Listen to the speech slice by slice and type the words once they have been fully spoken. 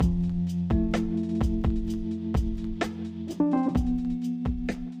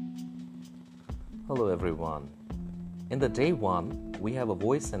everyone. In the day one, we have a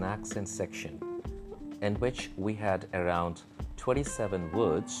voice and accent section in which we had around 27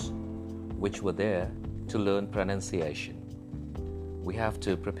 words which were there to learn pronunciation. We have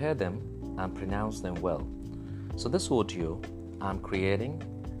to prepare them and pronounce them well. So this audio I'm creating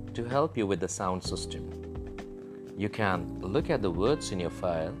to help you with the sound system. You can look at the words in your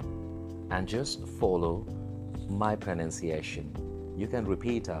file and just follow my pronunciation. You can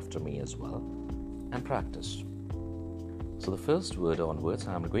repeat after me as well and practice. So the first word onwards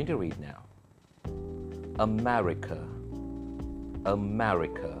I'm going to read now. America.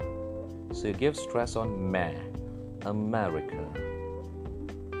 America. So you give stress on ma. America.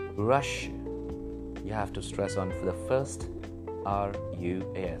 Russia. You have to stress on for the first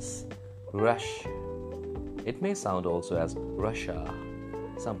R-U-S. Russia. It may sound also as Russia.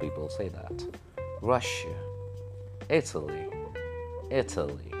 Some people say that. Russia. Italy.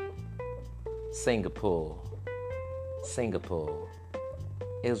 Italy. Singapore. Singapore.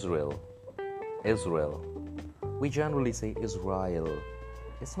 Israel. Israel. We generally say Israel.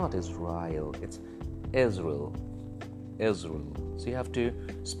 It's not Israel, it's Israel. Israel. So you have to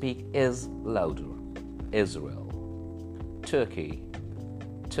speak is louder. Israel. Turkey.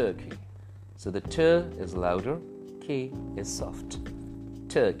 Turkey. So the t is louder, k is soft.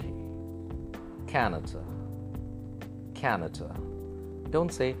 Turkey. Canada. Canada.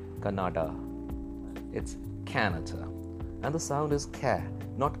 Don't say Canada. It's Canada. And the sound is ka,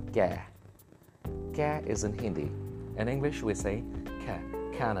 not ga. Ka is in Hindi. In English we say ka,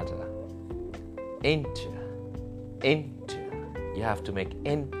 Canada. India. India. You have to make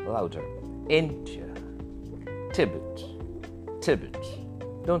in louder. India. Tibet. Tibet.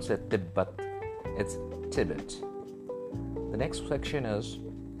 Don't say Tibet. It's Tibet. The next section is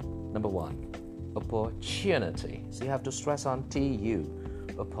number 1. Opportunity. So you have to stress on TU.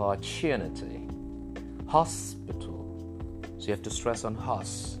 Opportunity. Hospital. So you have to stress on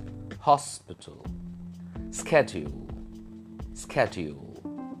hos. Hospital. Schedule. Schedule.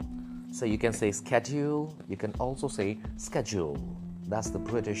 So you can say schedule. You can also say schedule. That's the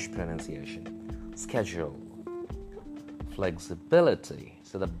British pronunciation. Schedule. Flexibility.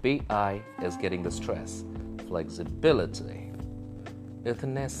 So the BI is getting the stress. Flexibility.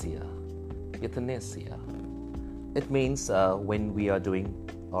 Euthanasia. Euthanasia. It means when we are doing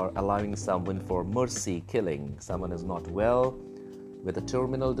or allowing someone for mercy killing. Someone is not well with a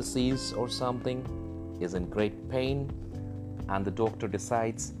terminal disease or something, is in great pain, and the doctor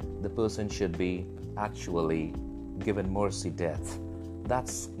decides the person should be actually given mercy death.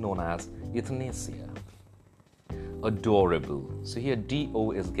 That's known as euthanasia. Adorable. So here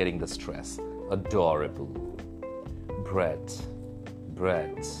D-O is getting the stress. Adorable. Bread.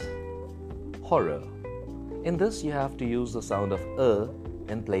 Bread. Horror. In this you have to use the sound of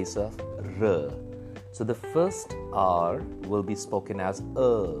in place of R. So the first R will be spoken as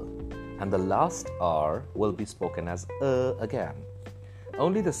and the last R will be spoken as again.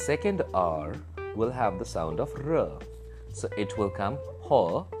 Only the second R will have the sound of R. So it will come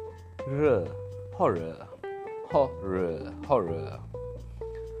ho, R, horror, horror, horror.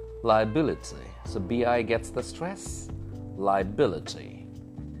 Liability. So BI gets the stress. Liability.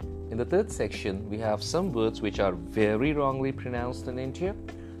 In the third section, we have some words which are very wrongly pronounced in India.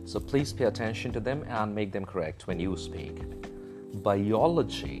 So please pay attention to them and make them correct when you speak.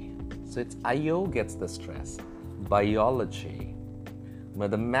 Biology. So it's IO gets the stress. Biology.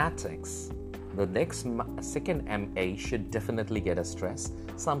 Mathematics. The next second MA should definitely get a stress.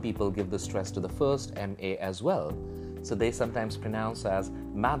 Some people give the stress to the first MA as well. So they sometimes pronounce as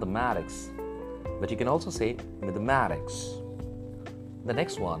mathematics. But you can also say mathematics. The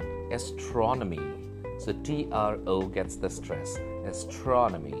next one, astronomy. So TRO gets the stress.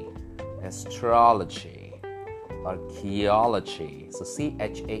 Astronomy. Astrology. Archaeology. So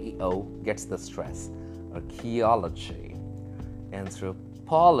CHAEO gets the stress. Archaeology.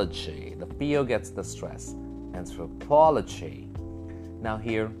 Anthropology. The PO gets the stress. Anthropology. Now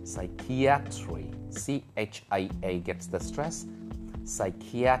here, psychiatry. CHIA gets the stress.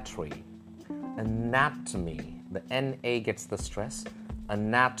 Psychiatry. Anatomy. The NA gets the stress.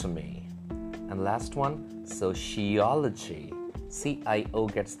 Anatomy. And last one, sociology. CIO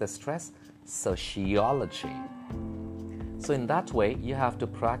gets the stress. Sociology. So in that way, you have to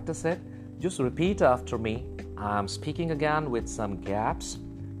practice it. Just repeat after me. I'm speaking again with some gaps.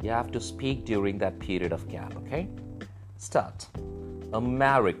 You have to speak during that period of gap, okay? Start.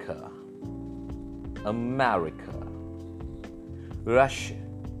 America. America. Russia.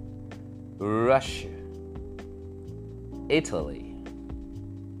 Russia. Italy.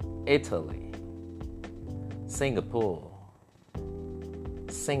 Italy. Singapore.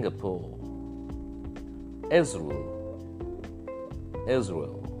 Singapore. Israel,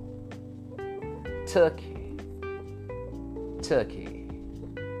 Israel. Turkey, Turkey.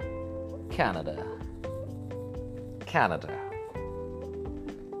 Canada, Canada.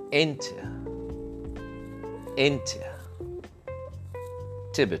 India, India.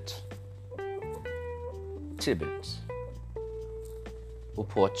 Tibet, Tibet.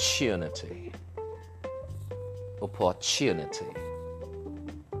 Opportunity, opportunity.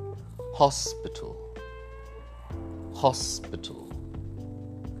 Hospital, hospital.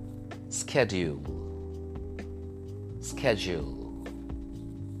 Schedule, schedule.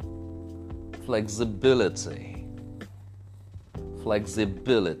 Flexibility,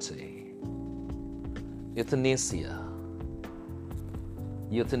 flexibility. Euthanasia,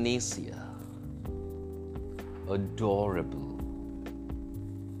 euthanasia. Adorable,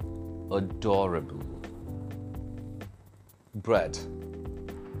 adorable. Bread,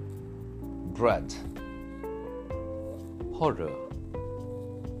 bread. Horror,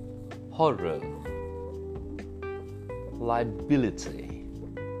 horror. Liability,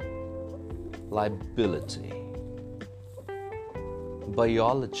 liability.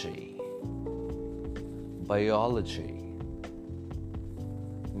 Biology, biology.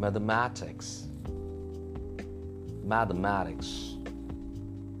 Mathematics, mathematics.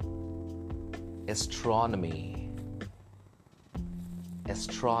 Astronomy,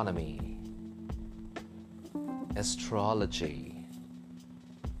 astronomy. Astrology,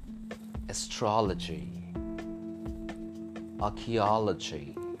 astrology.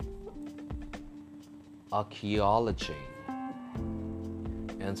 Archaeology, archaeology.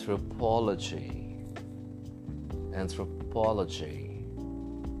 Anthropology, anthropology.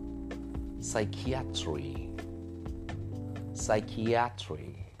 Psychiatry,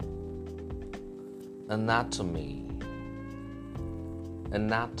 psychiatry. Anatomy,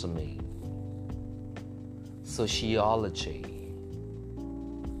 anatomy. Sociology,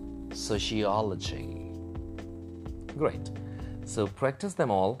 sociology. Great. So practice them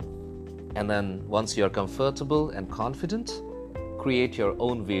all, and then once you're comfortable and confident, create your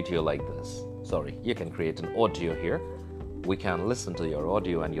own video like this. Sorry, you can create an audio here. We can listen to your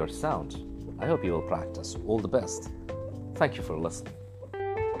audio and your sound. I hope you will practice. All the best. Thank you for listening.